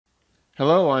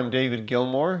Hello, I'm David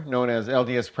Gilmore, known as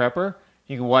LDS Prepper.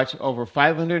 You can watch over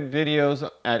 500 videos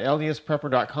at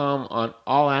ldsprepper.com on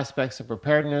all aspects of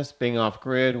preparedness, being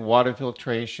off-grid, water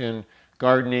filtration,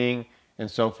 gardening, and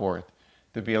so forth.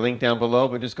 There'll be a link down below,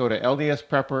 but just go to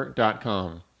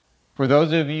ldsprepper.com. For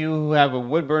those of you who have a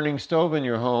wood-burning stove in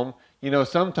your home, you know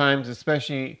sometimes,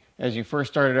 especially as you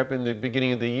first started up in the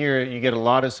beginning of the year, you get a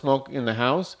lot of smoke in the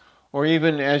house, or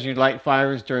even as you light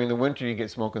fires during the winter, you get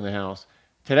smoke in the house.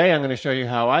 Today I'm going to show you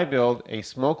how I build a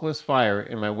smokeless fire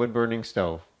in my wood-burning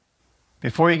stove.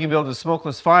 Before you can build a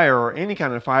smokeless fire or any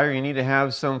kind of fire, you need to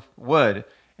have some wood.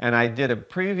 And I did a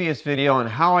previous video on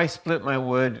how I split my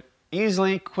wood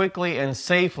easily, quickly, and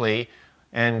safely,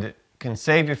 and can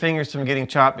save your fingers from getting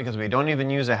chopped because we don't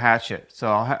even use a hatchet.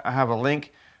 So I have a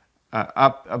link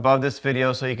up above this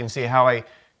video so you can see how I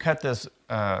cut this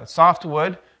soft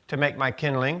wood to make my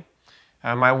kindling.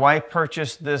 My wife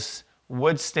purchased this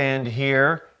wood stand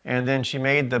here, and then she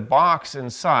made the box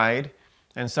inside,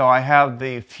 and so I have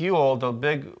the fuel, the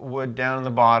big wood down in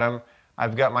the bottom.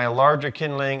 I've got my larger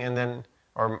kindling, and then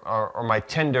or my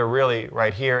tinder really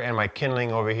right here, and my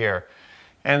kindling over here.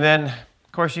 And then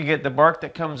of course you get the bark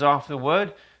that comes off the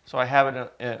wood, so I have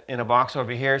it in a box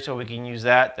over here so we can use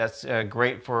that. That's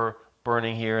great for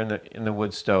burning here in the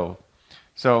wood stove.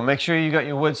 So make sure you got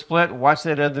your wood split. Watch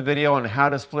that other video on how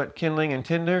to split kindling and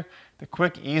tinder the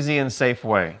quick, easy, and safe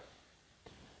way.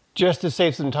 Just to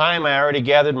save some time, I already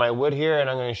gathered my wood here, and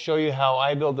I'm going to show you how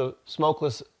I build the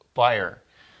smokeless fire.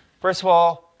 First of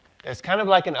all, it's kind of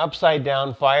like an upside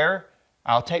down fire.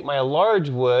 I'll take my large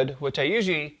wood, which I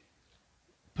usually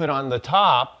put on the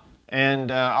top, and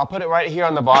I'll put it right here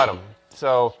on the bottom.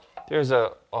 So there's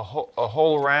a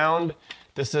whole round.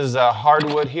 This is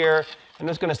hardwood here. I'm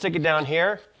just going to stick it down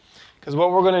here, because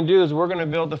what we're going to do is we're going to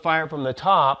build the fire from the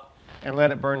top and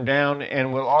let it burn down,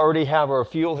 and we'll already have our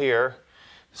fuel here,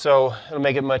 so it'll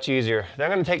make it much easier.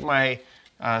 Then I'm going to take my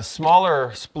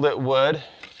smaller split wood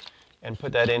and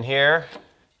put that in here,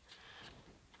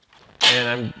 and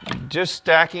I'm just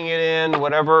stacking it in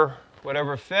whatever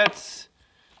fits.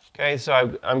 Okay,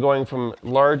 so I'm going from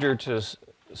larger to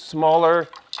smaller.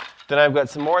 Then I've got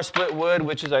some more split wood,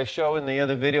 which is I show in the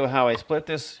other video how I split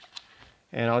this,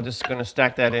 and I'm just going to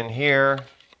stack that in here.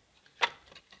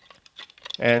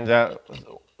 And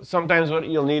sometimes what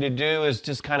you'll need to do is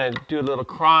just kind of do a little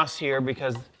cross here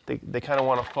because they kind of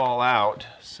want to fall out,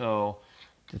 so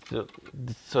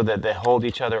that they hold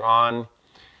each other on.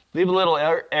 Leave a little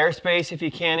air space if you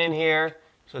can in here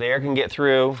so the air can get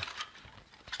through.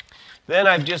 Then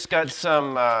I've just got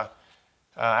some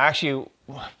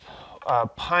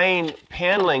pine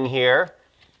paneling here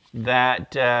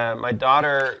that my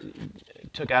daughter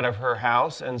took out of her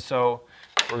house, and so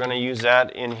we're going to use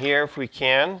that in here if we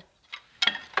can.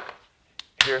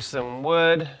 Here's some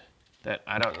wood that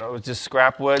I don't know, it's just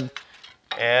scrap wood.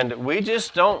 And we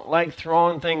just don't like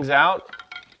throwing things out.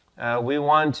 We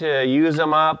want to use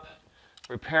them up,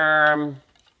 repair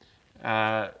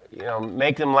them,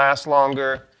 make them last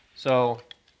longer. So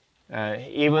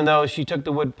even though she took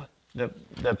the wood,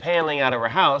 the paneling out of her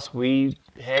house, we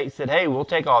said, hey, we'll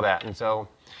take all that. And so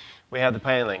we have the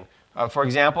paneling. For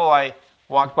example, I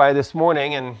walked by this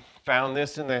morning and found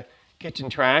this in the kitchen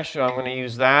trash, so I'm going to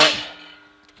use that.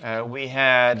 We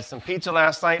had some pizza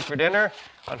last night for dinner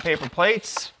on paper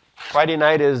plates. Friday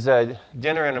night is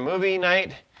dinner and a movie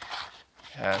night.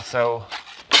 So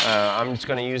I'm just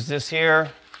going to use this here.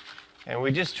 And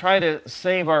we just try to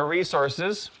save our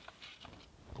resources,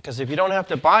 because if you don't have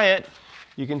to buy it,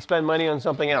 you can spend money on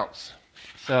something else.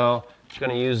 So I'm just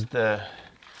going to use the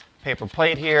paper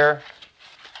plate here.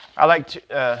 I like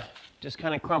to just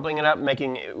kind of crumpling it up,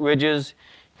 making ridges.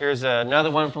 Here's another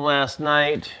one from last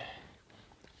night.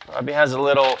 Probably has a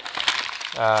little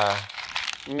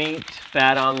meat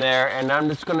fat on there, and I'm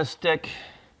just going to stick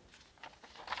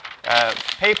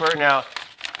paper. Now,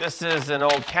 this is an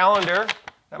old calendar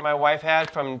that my wife had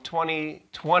from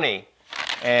 2020,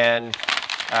 and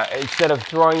instead of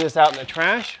throwing this out in the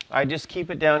trash, I just keep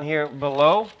it down here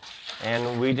below,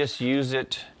 and we just use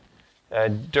it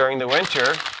during the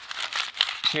winter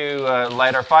to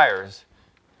light our fires.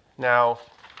 Now,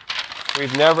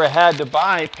 we've never had to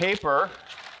buy paper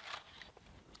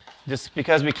just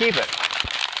because we keep it.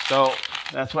 So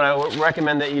that's what I would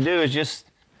recommend that you do, is just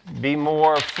be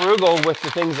more frugal with the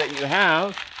things that you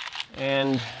have,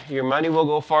 and your money will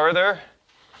go farther,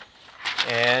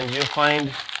 and you'll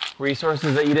find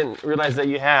resources that you didn't realize that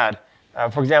you had.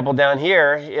 For example, down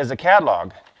here is a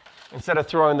catalog. Instead of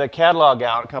throwing the catalog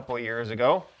out a couple of years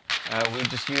ago, we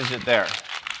just used it there.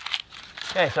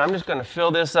 Okay, so I'm just going to fill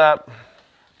this up.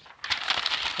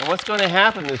 And what's going to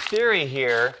happen, the theory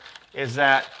here, is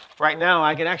that right now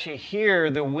I can actually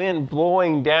hear the wind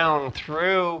blowing down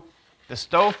through the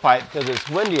stovepipe because it's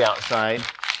windy outside,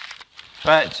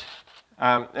 but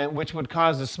which would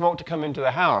cause the smoke to come into the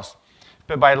house.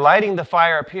 But by lighting the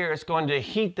fire up here, it's going to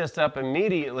heat this up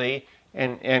immediately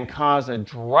and cause a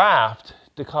draft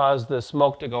to cause the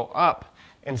smoke to go up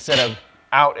instead of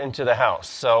out into the house.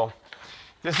 So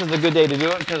this is a good day to do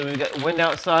it because we've got wind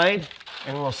outside,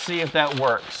 and we'll see if that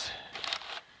works.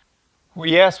 Well,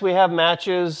 yes, we have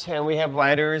matches and we have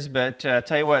lighters, but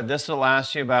tell you what, this will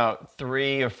last you about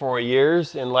 3 or 4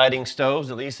 years in lighting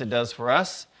stoves. At least it does for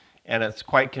us, and it's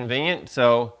quite convenient.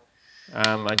 So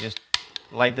I just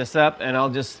light this up, and I'll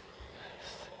just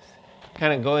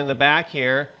kind of go in the back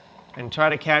here and try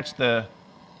to catch the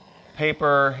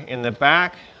paper in the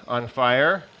back on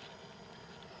fire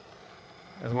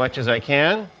as much as I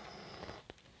can.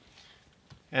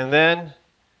 And then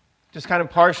just kind of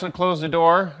partially close the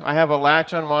door. I have a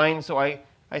latch on mine, so I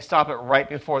stop it right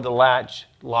before the latch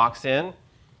locks in.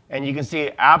 And you can see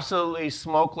absolutely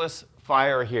smokeless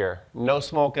fire here. No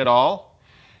smoke at all.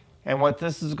 And what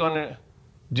this is going to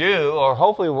do, or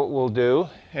hopefully what we'll do,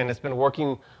 and it's been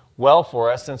working well for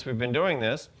us since we've been doing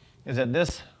this, is that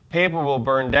this paper will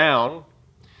burn down,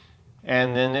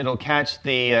 and then it'll catch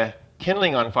the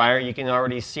kindling on fire. You can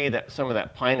already see that some of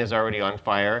that pine is already on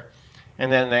fire.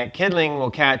 And then that kindling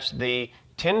will catch the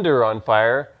tinder on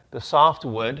fire, the soft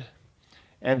wood,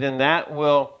 and then that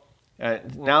will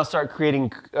now start creating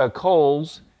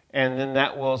coals, and then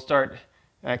that will start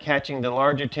catching the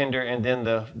larger tinder and then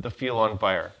the fuel on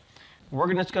fire.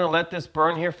 We're just going to let this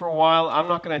burn here for a while. I'm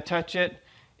not going to touch it.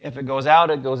 If it goes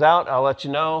out, it goes out. I'll let you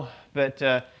know.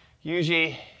 But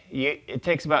usually it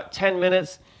takes about 10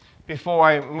 minutes before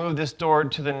I move this door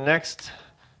to the next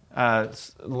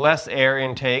less air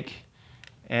intake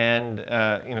and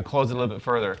close it a little bit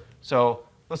further. So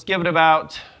let's give it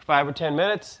about 5 or 10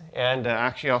 minutes, and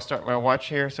actually I'll start my watch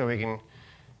here so we can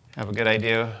have a good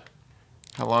idea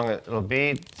how long it'll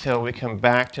be till we come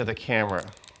back to the camera.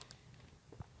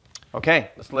 Okay,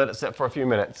 let's let it sit for a few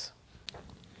minutes.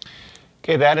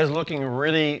 Okay, that is looking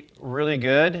really, really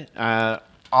good.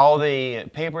 All the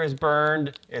paper is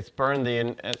burned. It's burned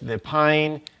the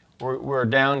pine. We're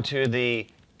down to the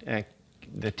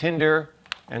tinder.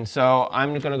 And so I'm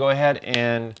going to go ahead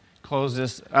and close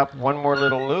this up one more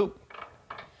little loop.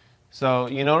 So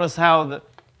you notice how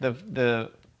the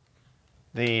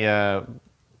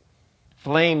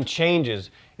flame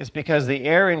changes. It's because the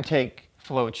air intake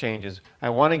flow changes. I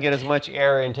want to get as much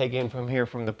air intake in from here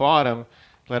from the bottom,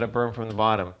 let it burn from the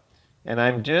bottom. And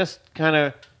I'm just kind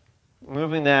of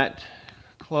moving that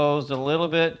closed a little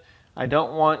bit. I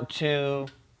don't want to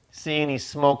see any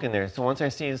smoke in there. So once I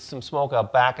see some smoke, I'll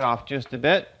back it off just a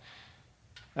bit.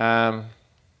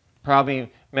 Probably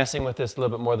messing with this a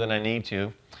little bit more than I need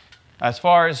to. As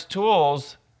far as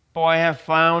tools, boy, I have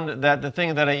found that the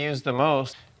thing that I use the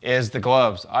most is the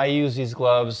gloves. I use these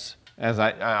gloves as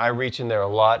I reach in there a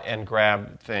lot and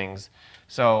grab things.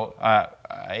 So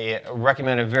I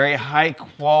recommend a very high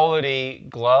quality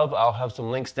glove. I'll have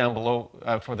some links down below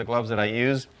for the gloves that I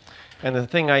use. And the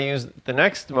thing I use the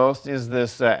next most is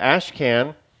this ash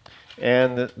can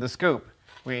and the scoop.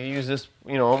 We use this,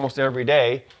 almost every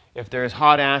day. If there's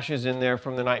hot ashes in there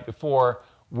from the night before,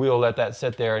 we'll let that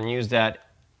sit there and use that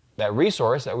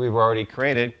resource that we've already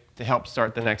created to help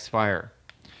start the next fire.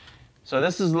 So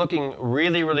this is looking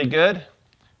really, really good.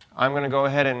 I'm going to go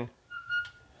ahead and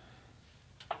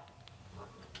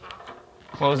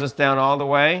close this down all the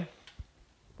way.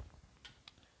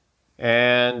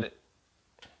 And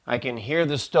I can hear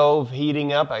the stove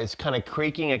heating up. It's kind of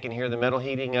creaking. I can hear the metal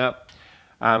heating up.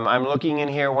 I'm looking in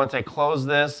here. Once I close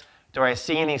this, do I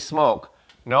see any smoke?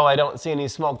 No, I don't see any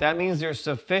smoke. That means there's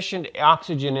sufficient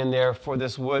oxygen in there for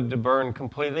this wood to burn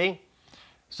completely.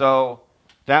 So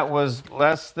that was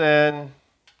that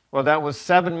was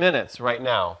 7 minutes right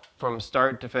now from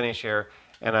start to finish here.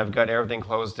 And I've got everything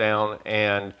closed down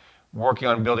and working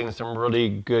on building some really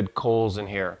good coals in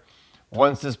here.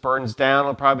 Once this burns down,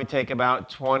 it'll probably take about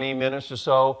 20 minutes or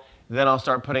so. Then I'll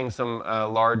start putting some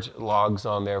large logs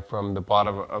on there from the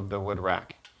bottom of the wood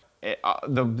rack.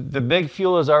 The big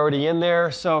fuel is already in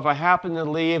there, so if I happen to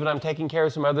leave and I'm taking care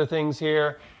of some other things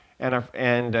here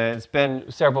and it's been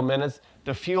several minutes,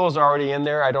 the fuel's already in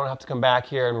there. I don't have to come back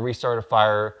here and restart a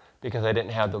fire because I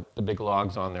didn't have the big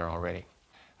logs on there already.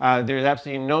 There's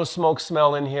absolutely no smoke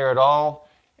smell in here at all,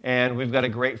 and we've got a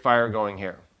great fire going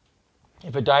here.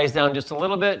 If it dies down just a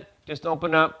little bit, just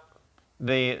open up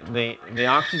the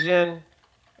oxygen,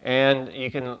 and you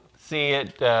can see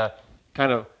it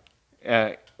kind of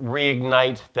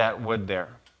reignite that wood there.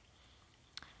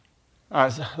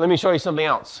 So let me show you something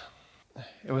else.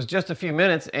 It was just a few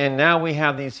minutes, and now we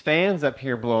have these fans up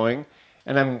here blowing.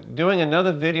 And I'm doing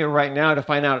another video right now to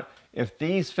find out if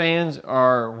these fans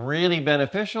are really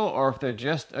beneficial or if they're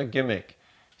just a gimmick.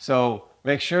 So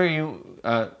make sure you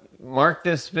mark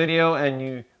this video and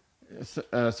you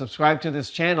subscribe to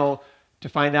this channel to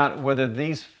find out whether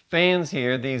these fans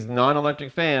here, these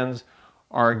non-electric fans,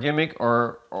 are a gimmick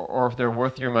or if they're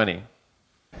worth your money.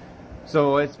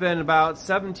 So it's been about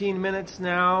 17 minutes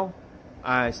now.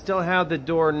 I still have the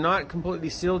door not completely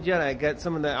sealed yet. I got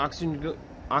some of the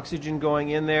oxygen going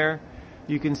in there.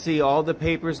 You can see all the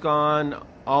paper's gone,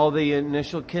 all the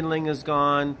initial kindling is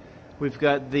gone. We've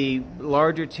got the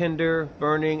larger tinder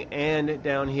burning, and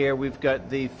down here we've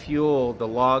got the fuel, the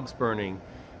logs burning.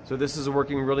 So this is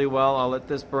working really well. I'll let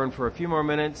this burn for a few more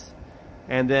minutes,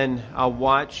 and then I'll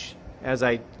watch as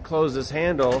I close this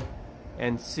handle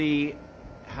and see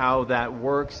how that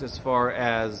works as far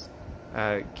as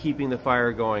keeping the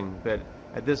fire going. But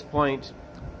at this point,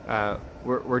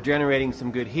 we're generating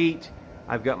some good heat.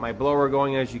 I've got my blower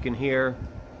going, as you can hear.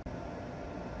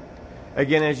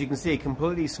 Again, as you can see,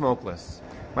 completely smokeless.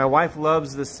 My wife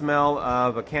loves the smell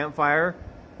of a campfire,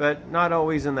 but not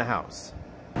always in the house.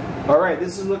 All right,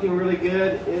 this is looking really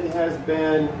good. It has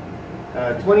been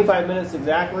 25 minutes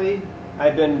exactly.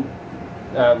 I've been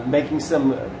making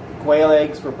some quail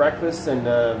eggs for breakfast and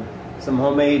some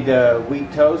homemade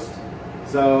wheat toast.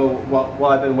 So while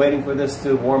I've been waiting for this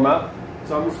to warm up,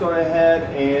 so I'm just going ahead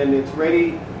and it's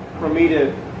ready for me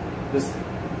to just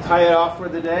tie it off for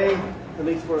the day, at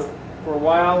least for a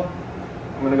while.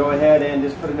 I'm going to go ahead and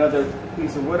just put another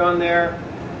piece of wood on there,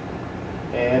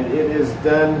 and it is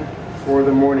done for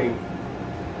the morning.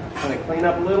 I'm going to clean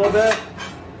up a little bit,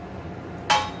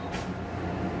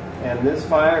 and this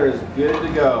fire is good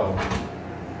to go.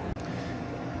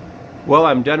 Well,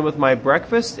 I'm done with my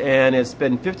breakfast, and it's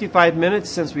been 55 minutes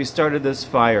since we started this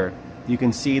fire. You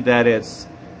can see that it's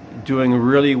doing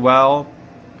really well.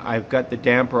 I've got the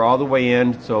damper all the way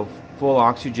in, so full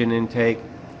oxygen intake.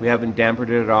 We haven't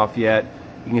dampened it off yet.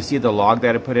 You can see the log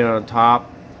that I put in on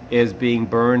top is being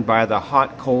burned by the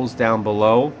hot coals down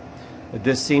below.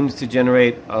 This seems to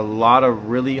generate a lot of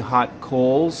really hot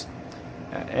coals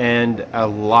and a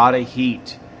lot of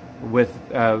heat with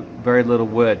very little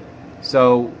wood.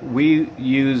 So we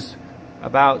use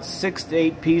about 6 to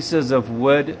 8 pieces of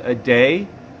wood a day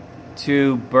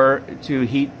to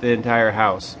heat the entire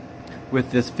house with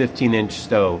this 15-inch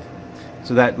stove.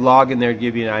 So that log in there, to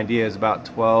give you an idea, is about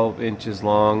 12 inches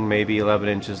long, maybe 11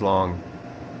 inches long.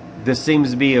 This seems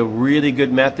to be a really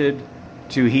good method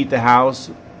to heat the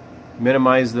house,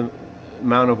 minimize the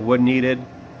amount of wood needed,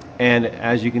 and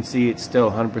as you can see, it's still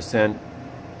 100%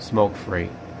 smoke-free.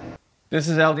 This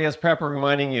is LDS Prepper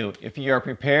reminding you, if you are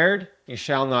prepared, you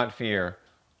shall not fear.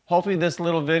 Hopefully this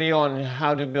little video on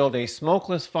how to build a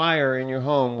smokeless fire in your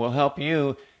home will help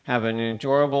you have an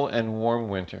enjoyable and warm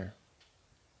winter.